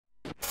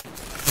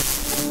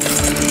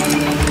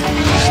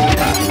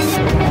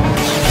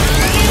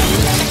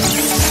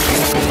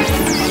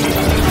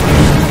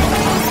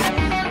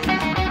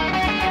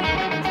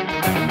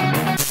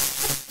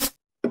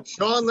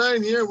John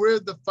Lennon here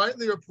with the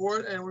Fightlete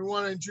Report, and we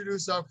want to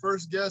introduce our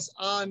first guest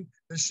on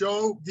the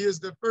show. He is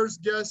the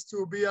first guest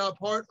to be a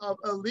part of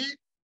Elite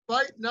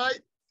Fight Night,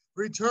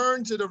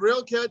 return to the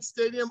Railcats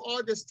Stadium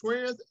August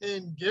 20th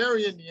in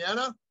Gary,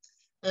 Indiana,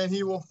 and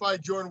he will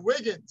fight Jordan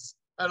Wiggins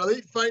at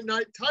Elite Fight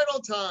Night title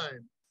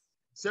time,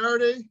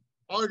 Saturday,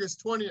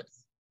 August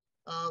 20th.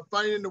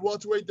 Fighting in the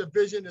welterweight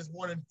division is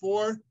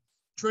 1-4,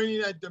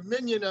 training at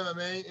Dominion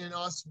MMA in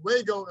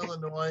Oswego,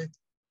 Illinois,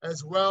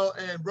 as well.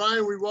 And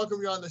Brian, we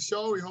welcome you on the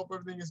show. We hope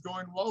everything is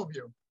going well with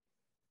you.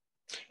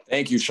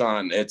 Thank you,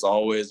 Sean. It's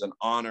always an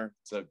honor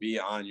to be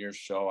on your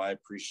show. I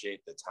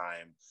appreciate the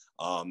time.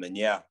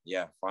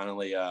 And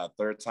finally,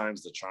 third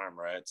time's the charm,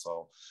 right?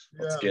 So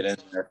let's get in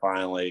there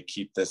finally,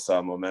 keep this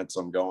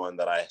momentum going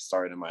that I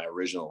started in my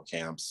original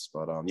camps.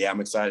 But I'm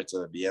excited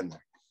to be in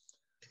there.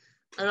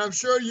 And I'm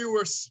sure you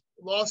were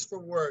lost for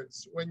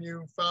words when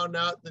you found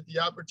out that the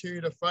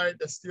opportunity to fight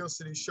the Steel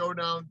City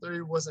Showdown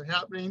 3 wasn't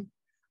happening.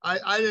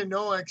 I didn't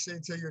know actually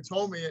until you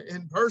told me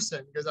in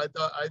person, because I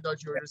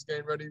thought you were just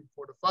getting ready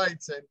for the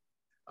fights.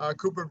 And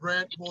Cooper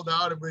Brandt pulled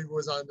out, I believe it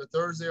was on the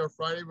Thursday or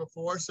Friday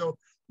before. So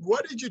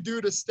what did you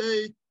do to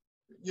stay,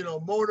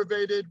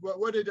 motivated?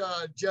 What did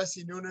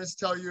Jesse Nunes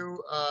tell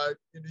you?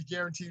 Did he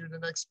guarantee you the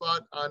next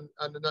spot on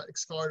the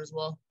next card as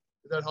well?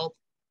 Did that help?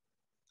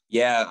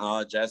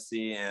 Yeah,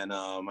 Jesse and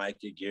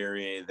Mike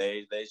Aguirre,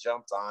 they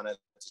jumped on it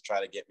to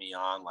try to get me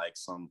on like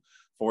some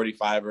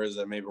 45ers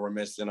that maybe were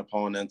missing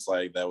opponents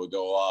like that would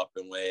go up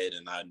and weight,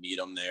 and I'd meet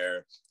them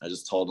there. I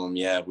just told them,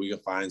 if we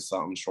could find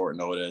something short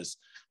notice.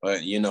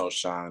 But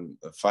Sean,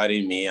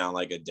 fighting me on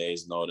like a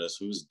day's notice,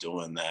 who's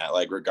doing that?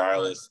 Like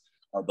regardless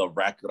of the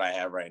record I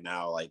have right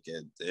now, like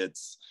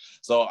it's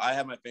so I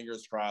have my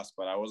fingers crossed,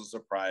 but I wasn't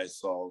surprised.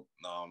 So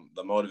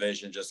the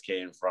motivation just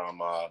came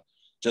from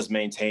just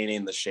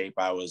maintaining the shape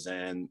I was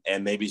in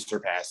and maybe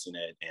surpassing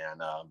it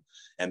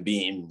and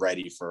being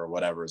ready for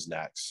whatever's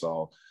next.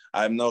 So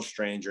I'm no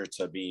stranger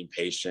to being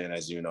patient.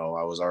 As you know,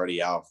 I was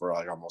already out for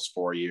like almost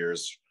 4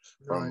 years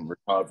from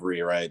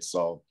recovery, right?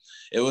 So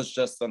it was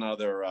just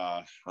another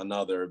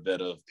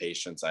bit of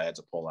patience I had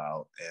to pull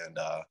out. And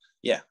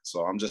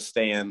so I'm just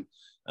staying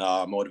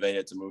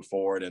motivated to move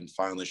forward and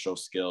finally show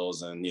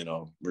skills and,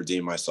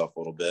 redeem myself a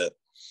little bit.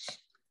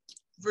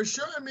 For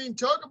sure. I mean,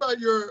 talk about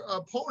your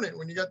opponent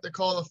when you got the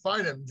call to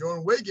fight him,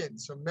 Jordan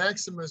Wiggins from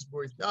Maximus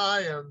Muay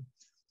Thai.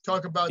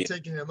 Talk about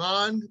taking him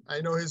on. I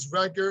know his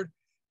record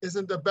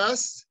isn't the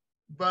best,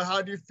 but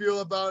how do you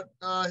feel about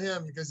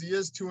him? Because he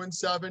is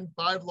 2-7,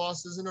 5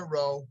 losses in a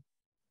row.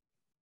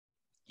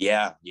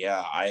 Yeah.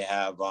 I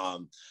have.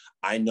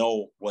 I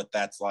know what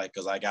that's like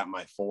because I got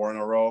my 4 in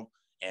a row.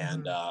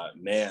 And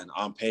man,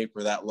 on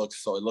paper, it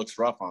looks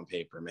rough on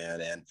paper,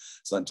 man. And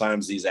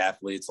sometimes these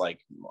athletes, like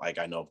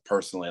I know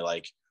personally,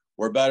 like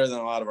we're better than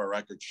a lot of our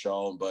records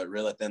show, but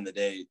really at the end of the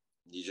day,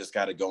 you just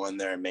got to go in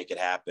there and make it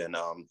happen.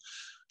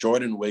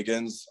 Jordan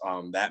Wiggins,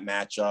 that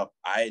matchup,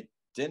 I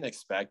didn't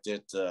expect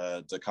it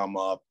to come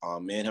up.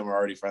 Me and him are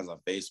already friends on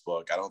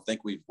Facebook. I don't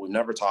think we've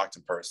never talked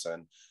in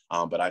person,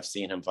 but I've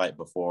seen him fight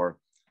before.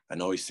 I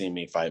know he's seen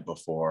me fight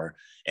before.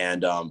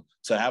 And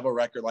to have a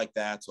record like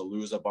that, to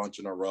lose a bunch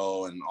in a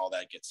row and all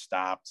that gets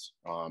stopped,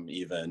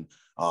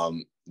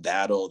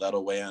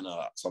 that'll weigh on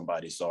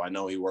somebody. So I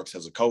know he works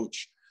as a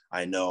coach.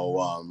 I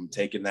know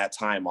taking that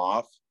time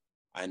off,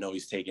 I know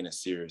he's taking it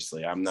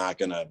seriously. I'm not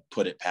going to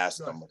put it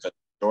past him. Because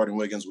Jordan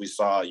Wiggins we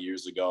saw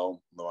years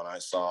ago, the one I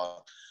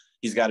saw,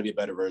 he's got to be a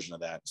better version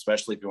of that,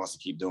 especially if he wants to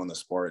keep doing the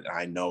sport.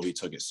 I know he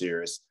took it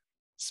serious.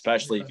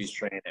 Especially if he's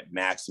training at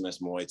Maximus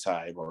Muay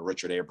Thai or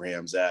Richard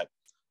Abraham's at.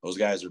 Those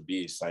guys are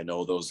beasts. I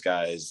know those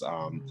guys.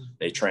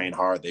 They train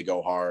hard. They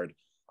go hard.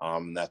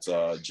 That's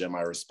a gym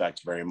I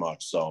respect very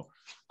much. So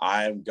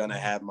I'm going to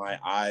have my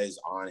eyes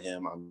on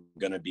him. I'm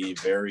going to be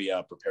very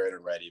prepared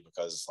and ready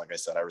because, like I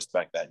said, I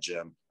respect that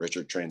gym.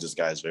 Richard trains his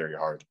guys very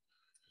hard.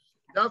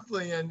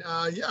 Definitely. And,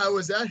 I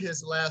was at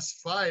his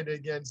last fight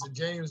against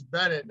James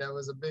Bennett. That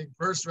was a big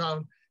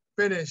first-round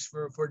finish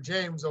for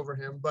James over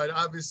him. But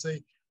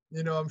obviously,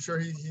 I'm sure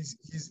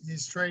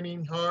he's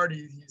training hard.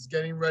 He's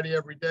getting ready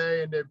every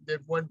day, and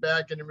they've went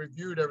back and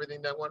reviewed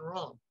everything that went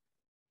wrong.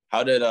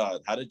 How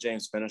did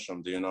James finish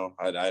him? Do you know?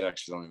 I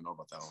actually don't even know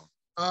about that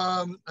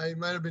one. I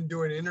might have been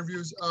doing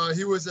interviews.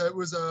 It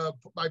was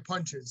by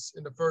punches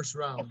in the first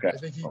round. Okay.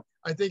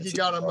 I think he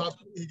got him up.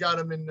 He got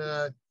him in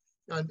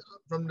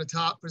from the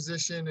top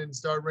position and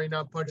started raining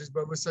out punches.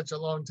 But it was such a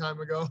long time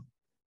ago.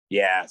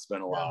 Yeah, it's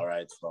been a while,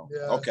 right? So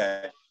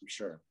okay, I'm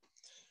sure.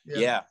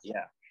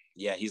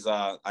 Yeah, he's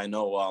I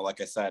know,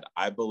 like I said,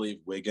 I believe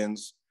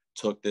Wiggins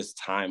took this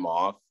time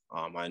off.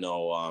 I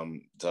know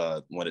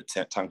when it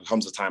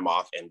comes to time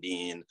off and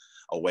being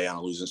away on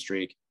a losing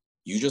streak,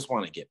 you just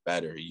want to get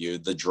better.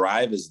 The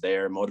drive is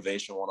there.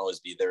 Motivation won't always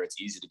be there. It's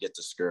easy to get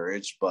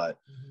discouraged, but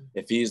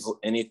if he's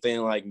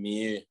anything like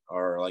me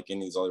or like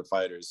any of these other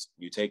fighters,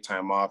 you take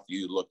time off,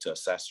 you look to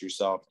assess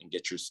yourself and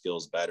get your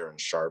skills better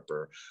and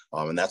sharper.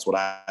 And that's what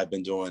I've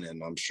been doing.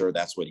 And I'm sure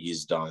that's what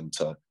he's done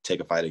to take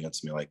a fight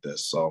against me like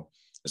this. So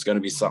it's going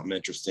to be something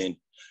interesting.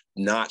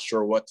 Not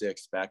sure what to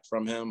expect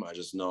from him. I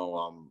just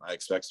know I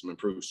expect some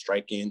improved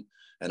striking.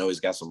 I know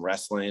he's got some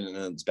wrestling in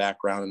his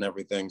background and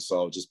everything.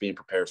 So just being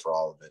prepared for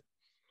all of it.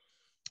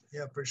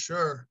 Yeah, for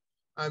sure.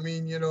 I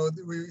mean, you know,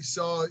 we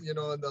saw, you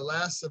know, in the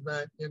last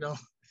event, you know,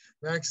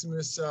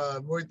 Maximus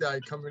Muay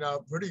Thai coming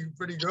out pretty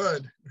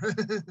good,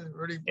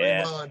 pretty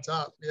well on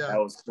top. Yeah, that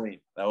was clean.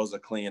 That was a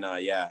clean.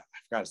 Yeah, I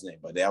forgot his name,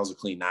 but that was a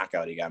clean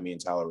knockout. He got me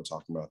and Tyler were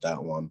talking about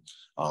that one.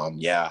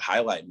 Yeah,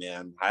 highlight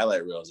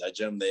reels. That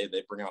gym they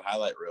bring out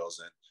highlight reels,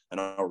 and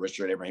I know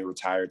Richard Abraham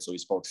retired, so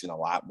he's focusing a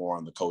lot more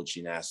on the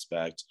coaching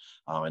aspect.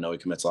 I know he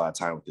commits a lot of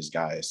time with his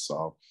guys,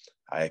 so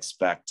I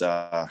expect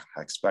a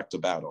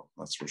battle.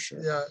 That's for sure.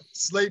 Yeah,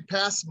 Slade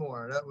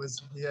Passmore.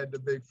 He had the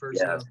big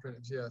first round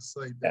finish. Yeah,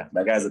 Slade. Yeah,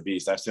 that guy's a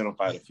beast. I've seen him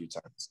fight a few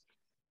times.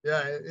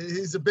 Yeah,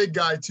 he's a big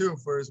guy too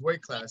for his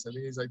weight class. I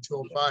mean, he's like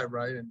 205,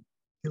 right? And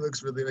he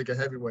looks really like a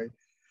heavyweight.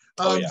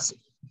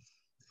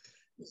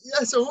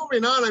 So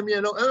moving on, I mean, I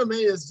know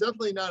MMA is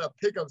definitely not a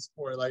pickup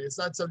sport. Like, it's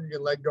not something you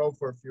can let go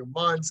for a few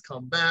months,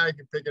 come back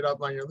and pick it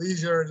up on your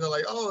leisure. And they're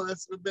like, oh,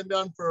 we've been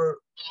done for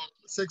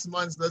 6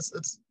 months.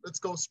 Let's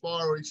go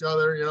spar with each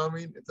other. You know what I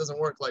mean? It doesn't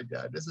work like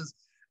that. This is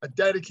a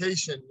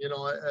dedication, you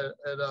know,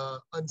 at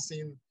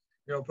unseen,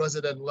 you know,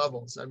 precedent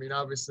levels. I mean,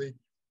 obviously,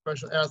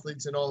 professional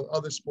athletes and all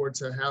other sports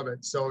have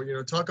it. So, you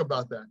know, talk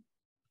about that.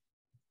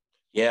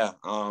 Yeah.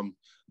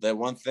 That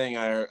one thing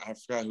I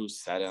forgot who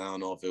said it. I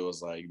don't know if it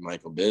was like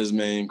Michael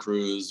Bisping,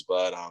 Cruz,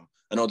 but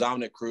I know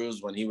Dominic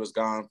Cruz, when he was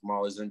gone from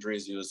all his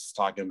injuries, he was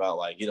talking about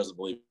like he doesn't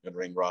believe in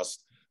ring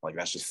rust. Like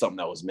that's just something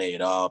that was made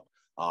up.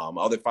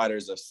 Other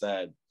fighters have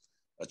said,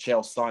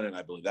 Chael Sonnen,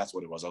 I believe that's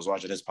what it was. I was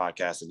watching his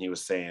podcast and he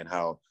was saying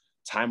how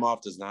time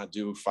off does not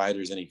do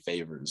fighters any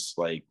favors.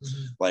 Like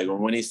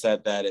when he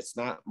said that, it's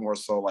not more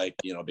so like,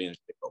 you know, being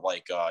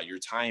like your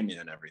timing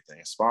and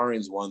everything.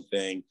 Sparring is one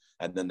thing,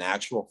 and then the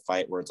actual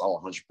fight where it's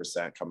all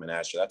 100% coming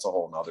at you, that's a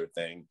whole nother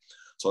thing.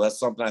 So that's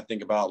something I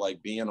think about,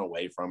 like being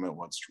away from it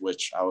once,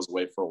 which I was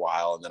away for a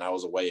while, and then I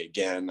was away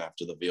again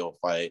after the Veal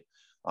fight.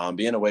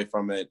 Being away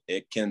from it,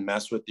 it can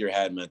mess with your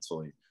head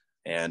mentally.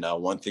 And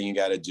one thing you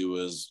got to do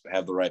is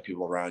have the right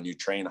people around you,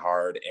 train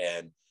hard,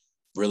 and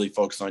really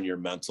focus on your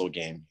mental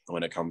game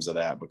when it comes to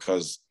that,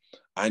 because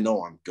I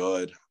know I'm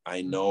good.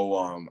 I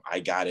know I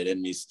got it in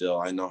me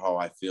still. I know how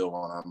I feel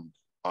when I'm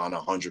on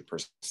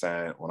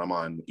 100%, when I'm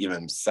on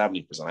even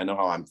 70%. I know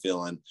how I'm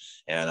feeling.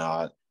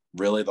 And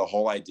really the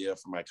whole idea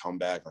for my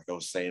comeback, like I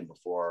was saying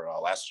before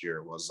last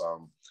year, was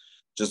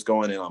just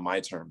going in on my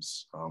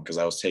terms, because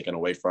I was taken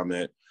away from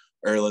it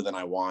earlier than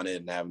I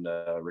wanted and having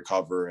to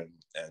recover and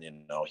you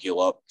know, heal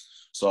up.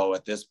 So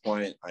at this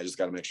point, I just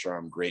got to make sure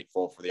I'm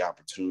grateful for the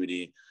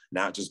opportunity,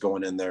 not just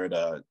going in there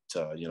to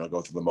you know,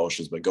 go through the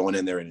motions, but going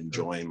in there and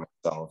enjoying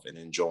myself and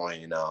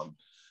enjoying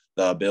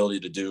the ability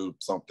to do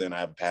something I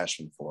have a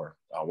passion for.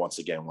 Once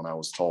again, when I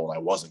was told I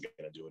wasn't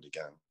going to do it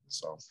again.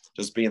 So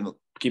just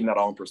keeping that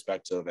all in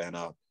perspective and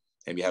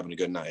maybe having a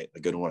good night, a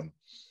good one.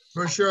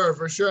 For sure.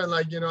 And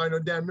like, you know, I know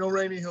Dan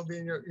Mulroney, he'll be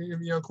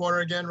in your corner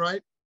again,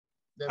 right?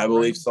 I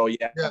believe so.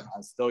 Yeah.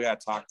 I still got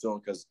to talk to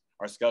him because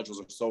our schedules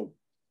are so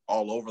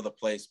all over the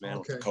place, man,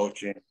 with the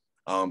coaching.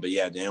 But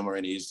yeah, Dan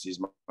Mulroney, he's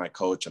my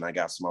coach, and I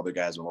got some other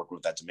guys I'm working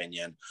with at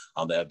Dominion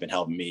that have been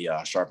helping me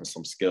sharpen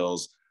some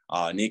skills.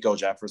 Nico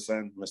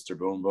Jefferson, Mr.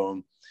 Boom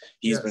Boom,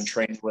 he's been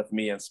training with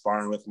me and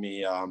sparring with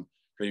me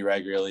pretty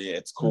regularly.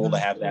 It's cool to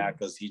have that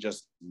because he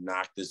just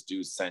knocked this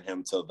dude, sent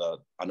him to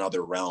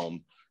another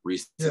realm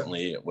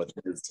recently with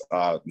his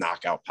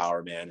knockout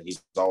power, man. And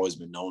he's always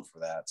been known for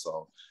that.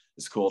 So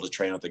it's cool to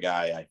train with the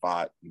guy I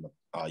fought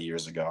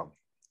years ago.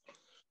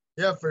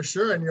 Yeah, for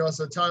sure. And you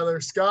also,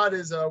 Tyler Scott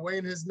is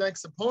weighing his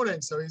next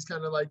opponent. So he's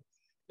kind of like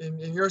in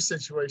your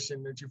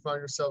situation that you found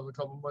yourself a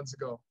couple months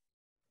ago.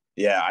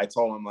 Yeah, I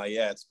told him, like,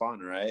 yeah, it's fun,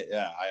 right?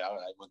 Yeah,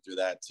 I went through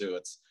that too.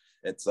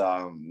 It's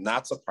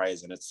not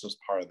surprising. It's just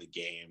part of the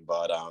game.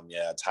 But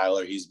yeah,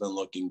 Tyler, he's been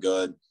looking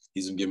good.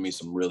 He's been giving me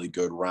some really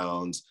good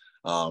rounds.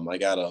 I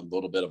got a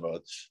little bit of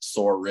a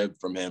sore rib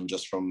from him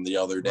just from the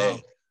other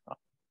day. Wow.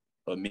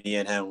 But me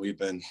and him, we've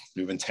been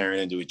tearing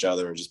into each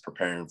other, just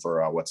preparing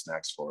for what's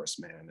next for us,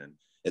 man. And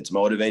it's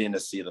motivating to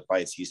see the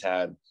fights he's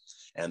had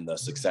and the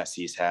success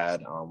he's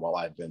had while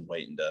I've been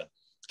waiting to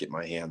get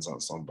my hands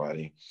on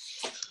somebody.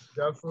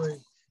 Definitely.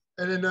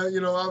 And then, you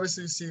know,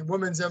 obviously you see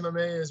women's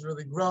MMA has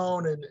really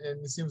grown, and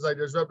it seems like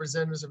there's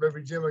representatives of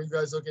every gym. Are you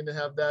guys looking to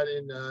have that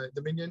in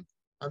Dominion?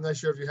 I'm not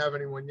sure if you have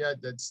anyone yet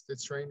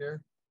that's trained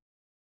there.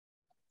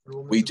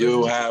 We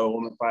do have a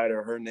woman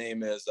fighter. Her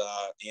name is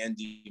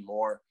Andy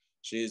Moore.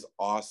 She's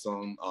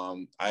awesome.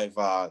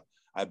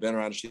 I've been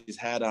around. She's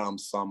had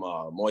some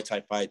Muay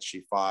Thai fights.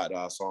 She fought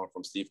someone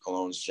from Steve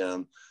Cologne's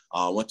gym.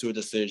 Went to a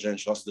decision.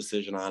 She lost a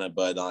decision on it,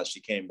 but she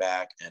came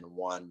back and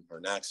won her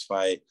next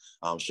fight.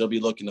 She'll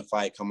be looking to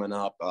fight coming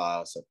up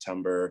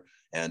September,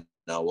 and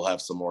we'll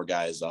have some more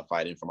guys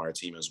fighting from our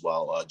team as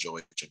well.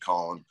 Joey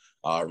Chacon,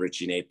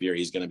 Richie Napier.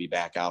 He's going to be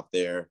back out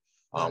there.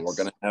 Nice. We're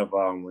gonna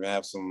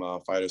have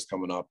some fighters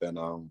coming up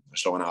and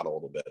showing out a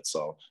little bit.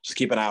 So just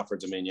keep an eye out for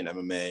Dominion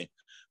MMA.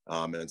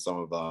 and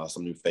some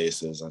new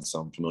faces and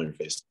some familiar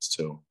faces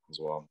too as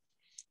well.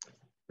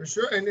 For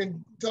sure.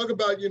 And talk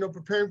about, you know,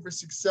 preparing for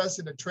success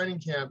in a training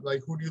camp.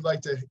 Like, who do you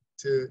like to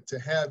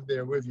have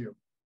there with you?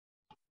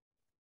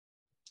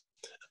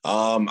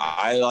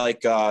 I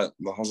like as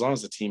long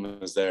as the team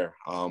is there.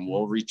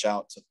 We'll reach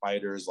out to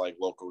fighters, like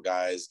local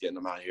guys, getting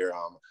them out here.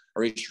 I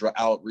reached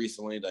out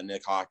recently to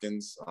Nick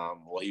Hawkins.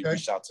 He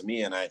reached out to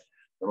me, and I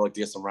looked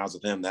to get some rounds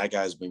with him. That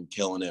guy's been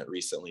killing it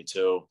recently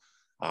too.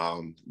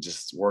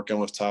 Just working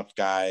with tough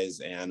guys,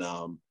 and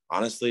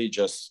honestly,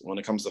 just when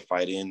it comes to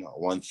fighting,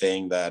 one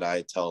thing that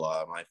I tell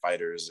my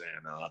fighters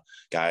and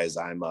guys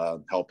I'm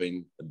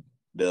helping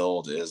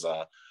build is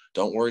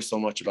don't worry so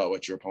much about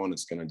what your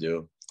opponent's going to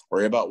do.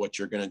 Worry about what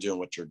you're going to do and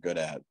what you're good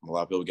at. A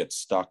lot of people get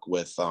stuck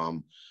with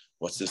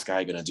what's this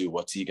guy going to do?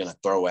 What's he going to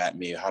throw at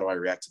me? How do I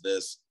react to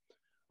this?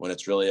 When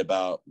it's really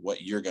about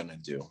what you're going to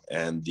do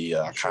and the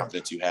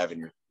confidence you have in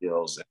your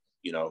skills and,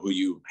 you know, who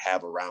you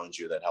have around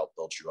you that help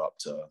build you up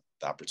to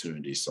the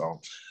opportunity.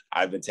 So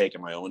I've been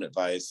taking my own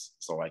advice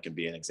so I can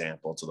be an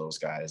example to those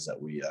guys that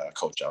we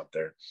coach out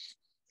there.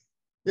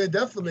 Yeah,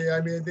 definitely.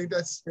 I mean, I think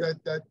that's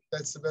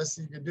the best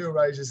thing you can do,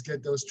 right? Just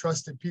get those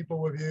trusted people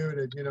with you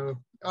that, you know,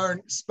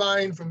 aren't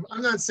spying from,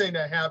 I'm not saying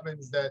that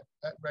happens that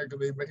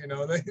regularly, but, you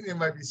know, they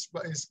might be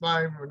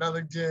spying from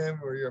another gym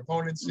or your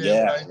opponent's gym.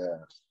 Yeah, right?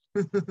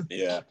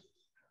 Yeah.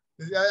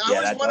 I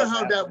always wonder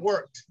how that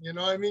worked, you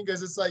know what I mean?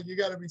 Because it's like, you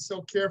got to be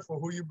so careful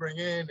who you bring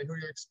in and who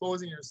you're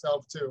exposing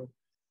yourself to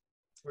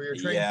for your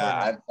training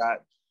partner.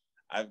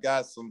 I've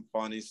got some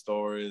funny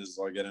stories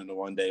I'll get into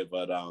one day,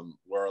 but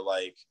we're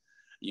like,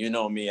 you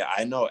know me,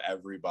 I know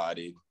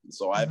everybody.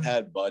 So I've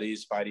had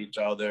buddies fight each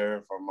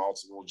other from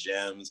multiple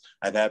gyms.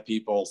 I've had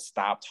people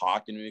stop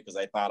talking to me because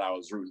I thought I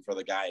was rooting for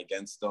the guy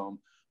against them,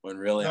 when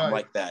really I'm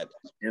like that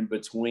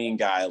in-between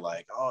guy,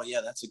 like, oh yeah,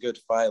 that's a good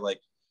fight.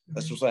 Like,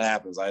 that's just what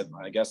happens. I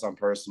guess I'm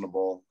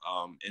personable,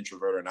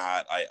 introvert or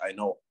not. I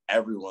know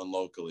everyone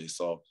locally.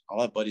 So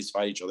I'll have buddies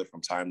fight each other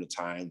from time to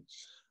time.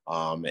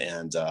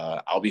 And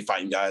I'll be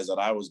fighting guys that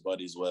I was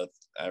buddies with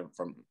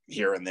from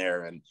here and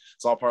there, and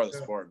it's all part of the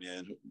sport,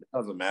 man. It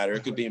doesn't matter.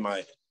 It could be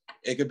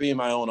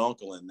my own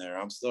uncle in there.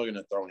 I'm still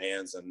gonna throw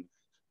hands and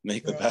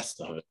make the best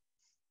of it.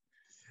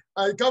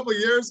 A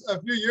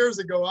few years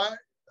ago,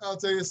 I'll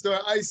tell you a story.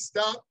 I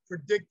stopped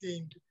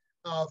predicting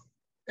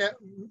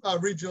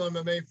regional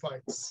MMA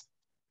fights,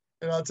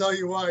 and I'll tell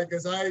you why.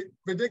 Because I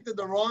predicted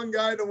the wrong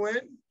guy to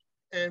win,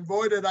 and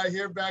boy, did I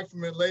hear back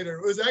from it later.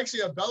 It was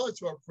actually a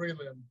Bellator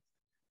prelim.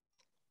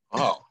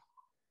 Oh,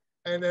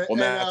 and what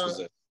match was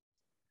it?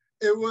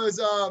 It was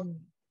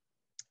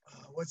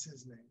what's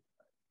his name?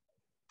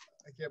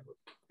 I can't.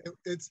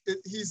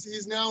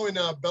 He's now in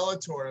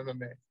Bellator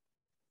MMA,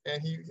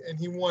 and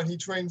he won. He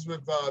trains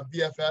with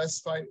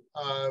BFS fight.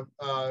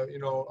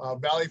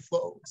 Valley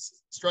Flow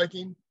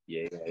Striking.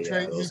 Yeah. He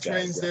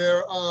trains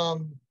there.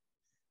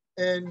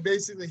 And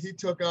basically he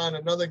took on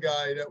another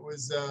guy that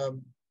was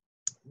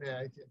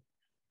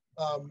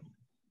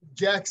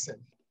Jackson.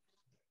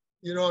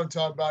 You know what I'm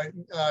talking about?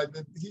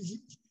 He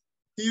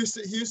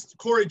used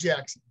Corey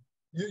Jackson,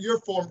 your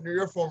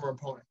former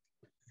opponent.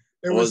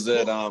 Was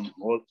it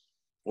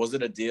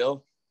a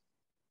deal?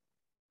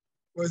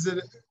 Was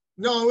it?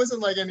 No, it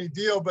wasn't like any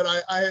deal. But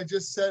I had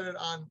just said it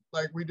on,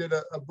 like, we did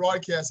a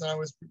broadcast, and I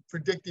was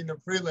predicting the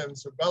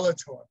prelims for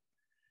Bellator.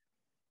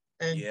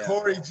 And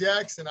Corey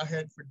Jackson, I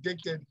had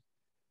predicted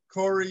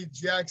Corey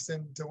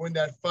Jackson to win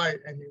that fight,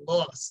 and he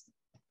lost.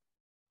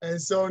 And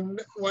so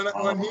when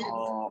he.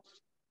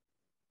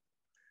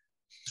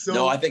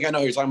 No, I think I know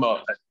who you're talking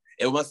about.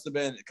 It must have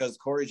been because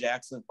Corey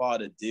Jackson fought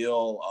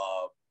Adil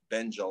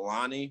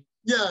Benjelani.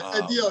 Yeah,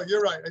 Adil,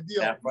 you're right.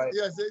 Adil. Right?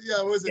 Yes,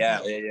 it was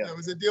Adil. Yeah. It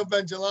was Adil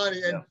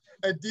Benjelani. And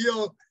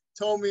Adil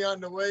told me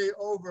on the way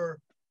over,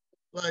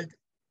 like,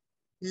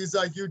 he's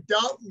like, you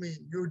doubt me.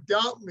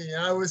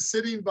 And I was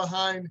sitting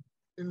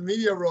in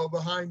media row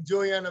behind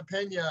Juliana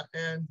Pena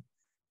and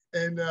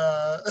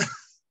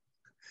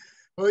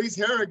Elise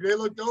Herrick. They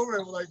looked over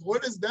and were like,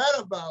 what is that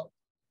about?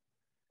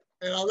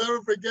 And I'll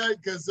never forget,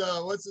 because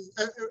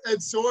Ed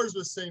Soares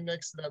was sitting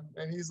next to them,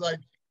 and he's like,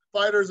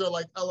 fighters are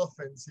like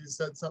elephants. He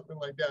said something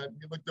like that. And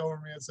he looked over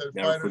at me and said,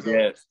 never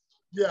forget.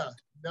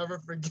 Never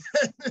forget.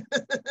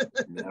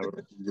 Never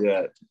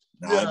forget.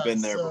 No, I've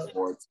been there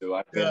before too.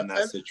 I've been in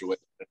that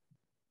situation.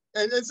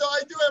 And so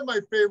I do have my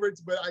favorites,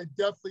 but I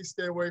definitely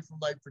stay away from,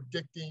 like,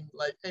 predicting,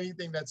 like,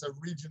 anything that's a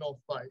regional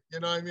fight.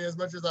 You know what I mean? As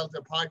much as I'll do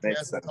a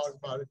podcast and talk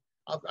about it,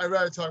 I'd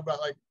rather talk about,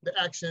 like, the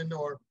action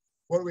or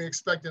what we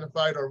expect in a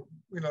fight, or,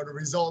 you know, the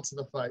results of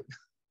the fight.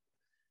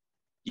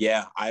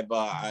 Yeah, I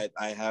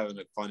have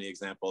a funny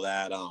example of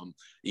that.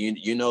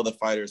 You know the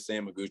fighter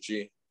Sam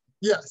Iguchi?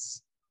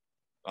 Yes.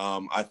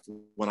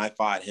 When I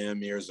fought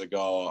him years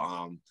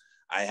ago,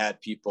 I had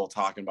people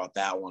talking about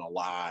that one a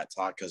lot,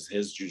 because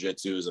his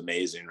jiu-jitsu is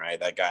amazing, right?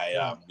 That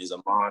guy, he's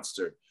a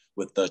monster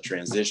with the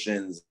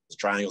transitions, the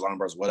triangles, arm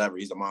bars, whatever.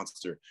 He's a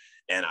monster.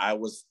 And I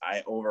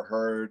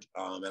overheard,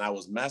 and I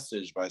was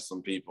messaged by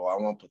some people. I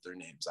won't put their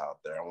names out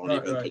there. I won't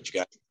even put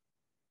you guys.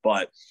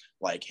 But,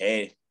 like,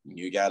 hey,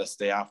 you got to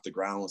stay off the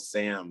ground with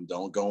Sam.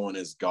 Don't go in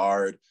his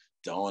guard.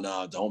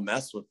 Don't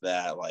mess with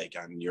that. Like,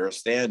 you're a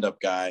stand-up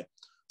guy.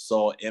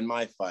 So in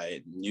my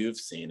fight, you've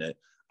seen it,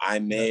 I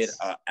made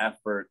an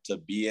effort to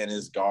be in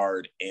his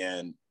guard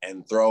and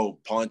throw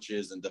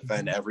punches and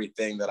defend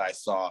everything that I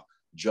saw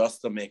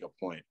just to make a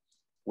point,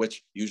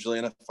 which usually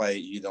in a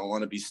fight, you don't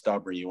want to be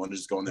stubborn. You want to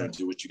just go in there and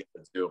do what you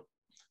got to do.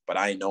 But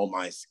I know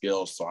my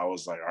skills. So I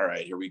was like, all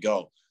right, here we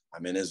go.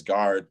 I'm in his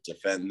guard,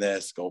 defend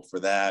this, go for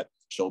that,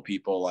 show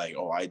people like,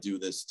 oh, I do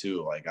this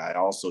too. Like, I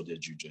also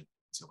did jujitsu.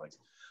 Like,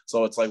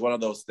 so it's like one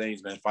of those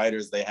things, man.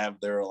 Fighters, they have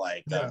their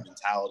like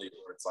mentality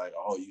where it's like,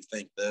 oh, you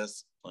think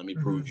this? Let me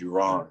prove you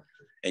wrong.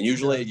 And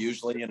usually,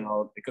 you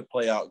know, it could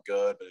play out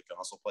good, but it can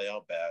also play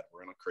out bad.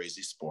 We're in a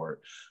crazy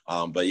sport.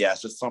 But yeah,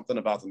 it's just something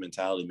about the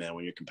mentality, man.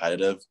 When you're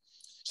competitive,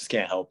 just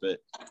can't help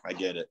it. I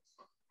get it.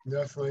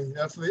 Definitely.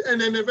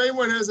 And then if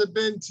anyone hasn't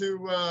been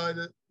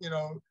to,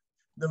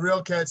 the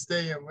Railcats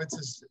Stadium,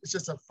 it's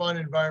just a fun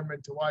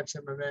environment to watch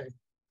MMA.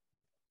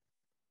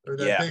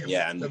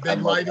 The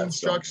big lighting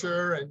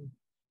structure, and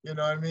you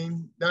know what I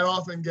mean? That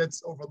often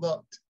gets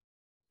overlooked.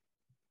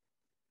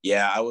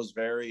 Yeah, I was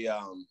very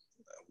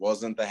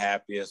wasn't the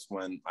happiest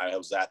when I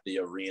was at the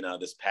arena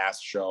this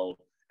past show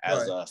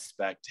as a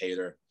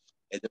spectator.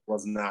 It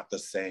was not the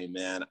same,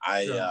 man.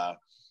 I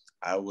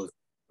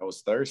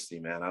was thirsty,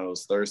 man. I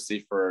was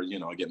thirsty for,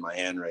 getting my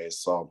hand raised.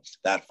 So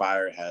that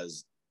fire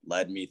has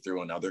led me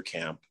through another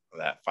camp.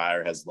 That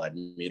fire has led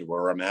me to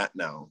where I'm at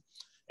now.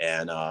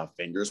 And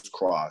fingers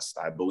crossed,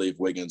 I believe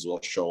Wiggins will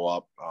show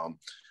up.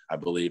 I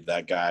believe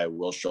that guy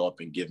will show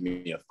up and give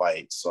me a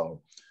fight.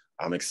 So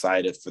I'm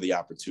excited for the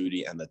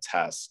opportunity and the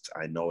test.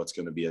 I know it's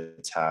going to be a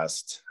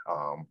test,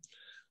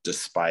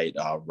 despite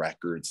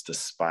records,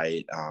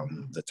 despite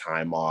the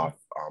time off.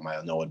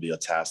 I know it'll be a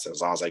test.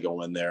 As long as I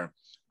go in there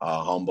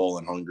humble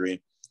and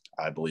hungry,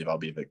 I believe I'll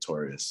be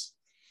victorious.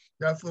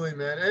 Definitely,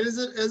 man. And has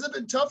it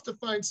been tough to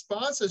find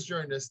sponsors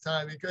during this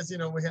time? Because,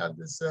 we have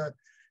this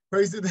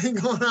crazy thing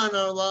going on in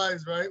our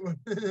lives, right? With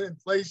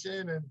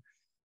inflation and,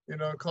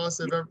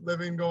 cost of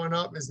living going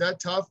up. Is that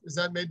tough? Has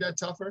that made that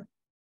tougher?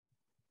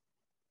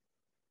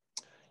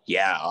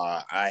 Yeah,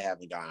 I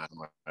haven't gone out of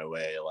my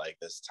way like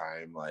this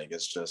time. Like,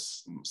 it's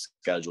just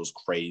schedule's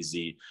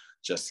crazy.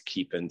 Just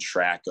keeping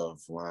track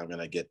of when I'm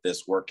gonna get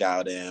this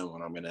workout in,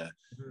 when I'm gonna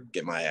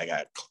get I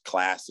got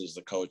classes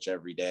to coach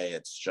every day.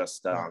 It's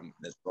just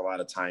it's a lot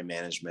of time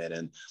management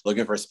and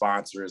looking for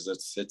sponsors.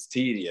 It's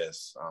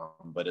tedious,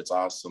 but it's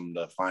awesome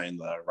to find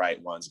the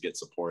right ones, get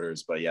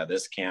supporters. But yeah,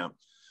 this camp,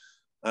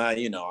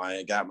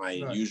 I got my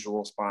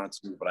usual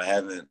sponsors, but I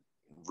haven't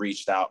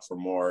reached out for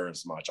more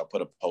as much. I'll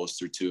put a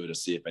post or two to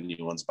see if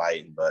anyone's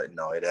biting, but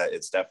no,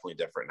 it's definitely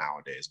different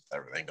nowadays with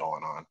everything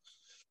going on.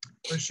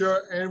 For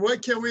sure. And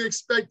what can we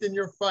expect in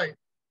your fight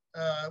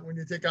when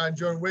you take on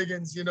Jordan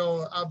Wiggins?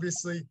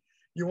 Obviously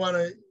you want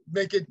to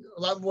make it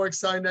a lot more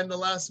exciting than the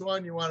last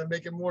one. You want to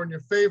make it more in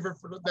your favor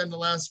than the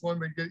last one,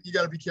 but you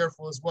got to be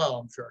careful as well,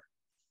 I'm sure.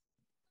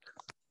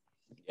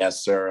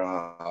 Yes, sir.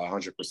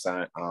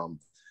 100%.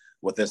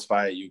 With this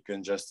fight, you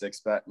can just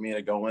expect me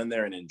to go in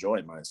there and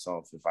enjoy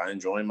myself. If I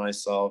enjoy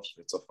myself,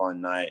 it's a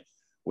fun night.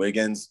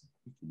 Wiggins,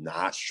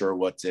 not sure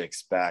what to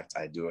expect.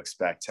 I do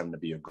expect him to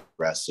be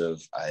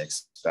aggressive. I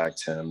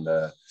expect him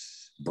to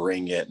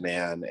bring it,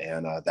 man.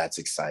 And that's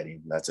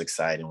exciting. That's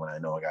exciting when I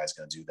know a guy's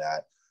going to do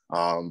that.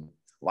 A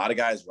lot of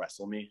guys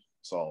wrestle me.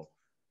 So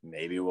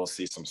maybe we'll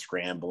see some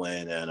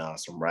scrambling and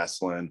some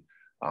wrestling.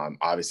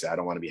 Obviously, I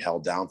don't want to be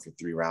held down for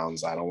 3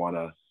 rounds. I don't want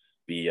to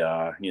be,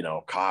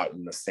 caught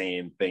in the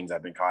same things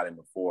I've been caught in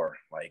before.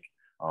 Like,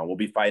 we'll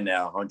be fighting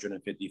at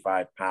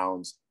 155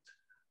 pounds.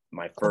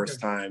 My first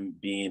time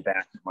being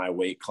back in my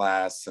weight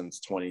class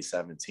since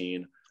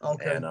 2017.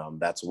 Okay.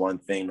 And that's one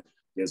thing that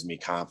gives me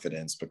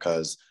confidence,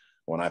 because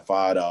when I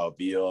fought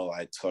Beal,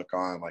 I took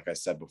on, like I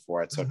said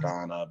before, I took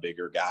on a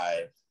bigger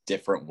guy,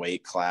 different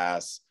weight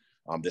class.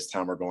 This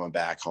time we're going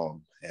back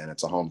home, and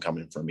it's a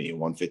homecoming for me.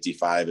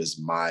 155 is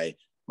my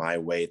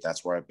weight.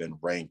 That's where I've been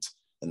ranked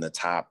in the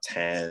top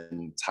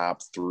 10,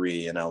 top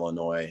 3 in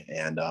Illinois.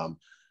 And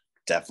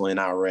definitely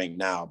not ranked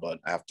now, but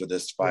after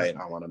this fight,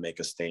 I want to make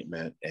a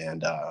statement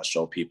and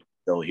show people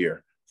still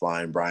here.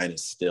 Flyin Brian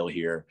is still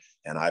here,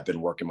 and I've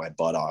been working my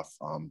butt off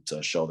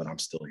to show that I'm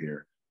still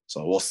here.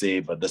 So we'll see,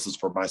 but this is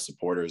for my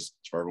supporters,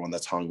 for everyone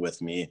that's hung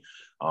with me,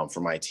 for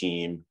my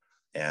team,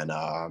 and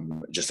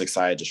just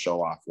excited to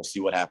show off. We'll see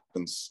what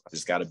happens. I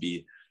just got to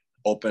be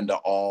open to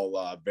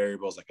all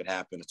variables that could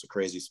happen. It's a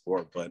crazy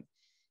sport, but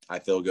I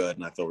feel good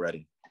and I feel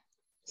ready.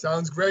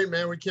 Sounds great,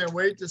 man. We can't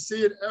wait to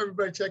see it.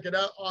 Everybody check it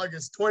out.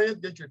 August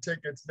 20th. Get your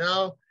tickets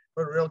now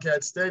for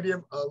Railcats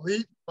Stadium.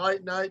 Elite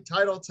Fight Night,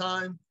 title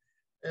time.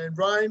 And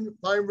Brian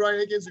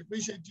Akins, we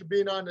appreciate you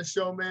being on the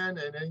show, man.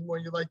 And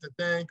anyone you'd like to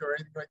thank or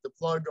anything like to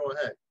plug, go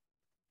ahead.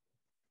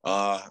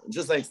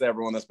 Just thanks to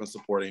everyone that's been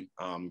supporting.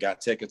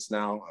 Got tickets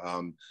now.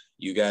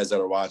 You guys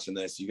that are watching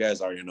this, you guys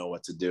already know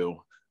what to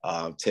do.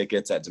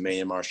 Tickets at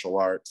Dominion Martial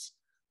Arts.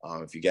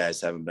 If you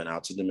guys haven't been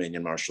out to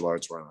Dominion Martial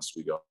Arts, we're on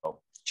Oswego.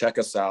 check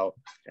us out,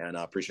 and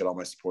I appreciate all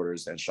my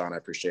supporters. And Sean, I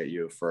appreciate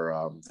you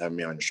for having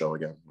me on your show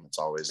again. It's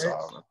always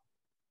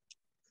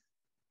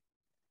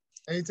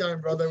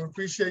anytime, brother. We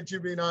appreciate you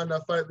being on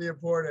Fightlete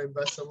Report, and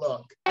best of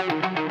luck.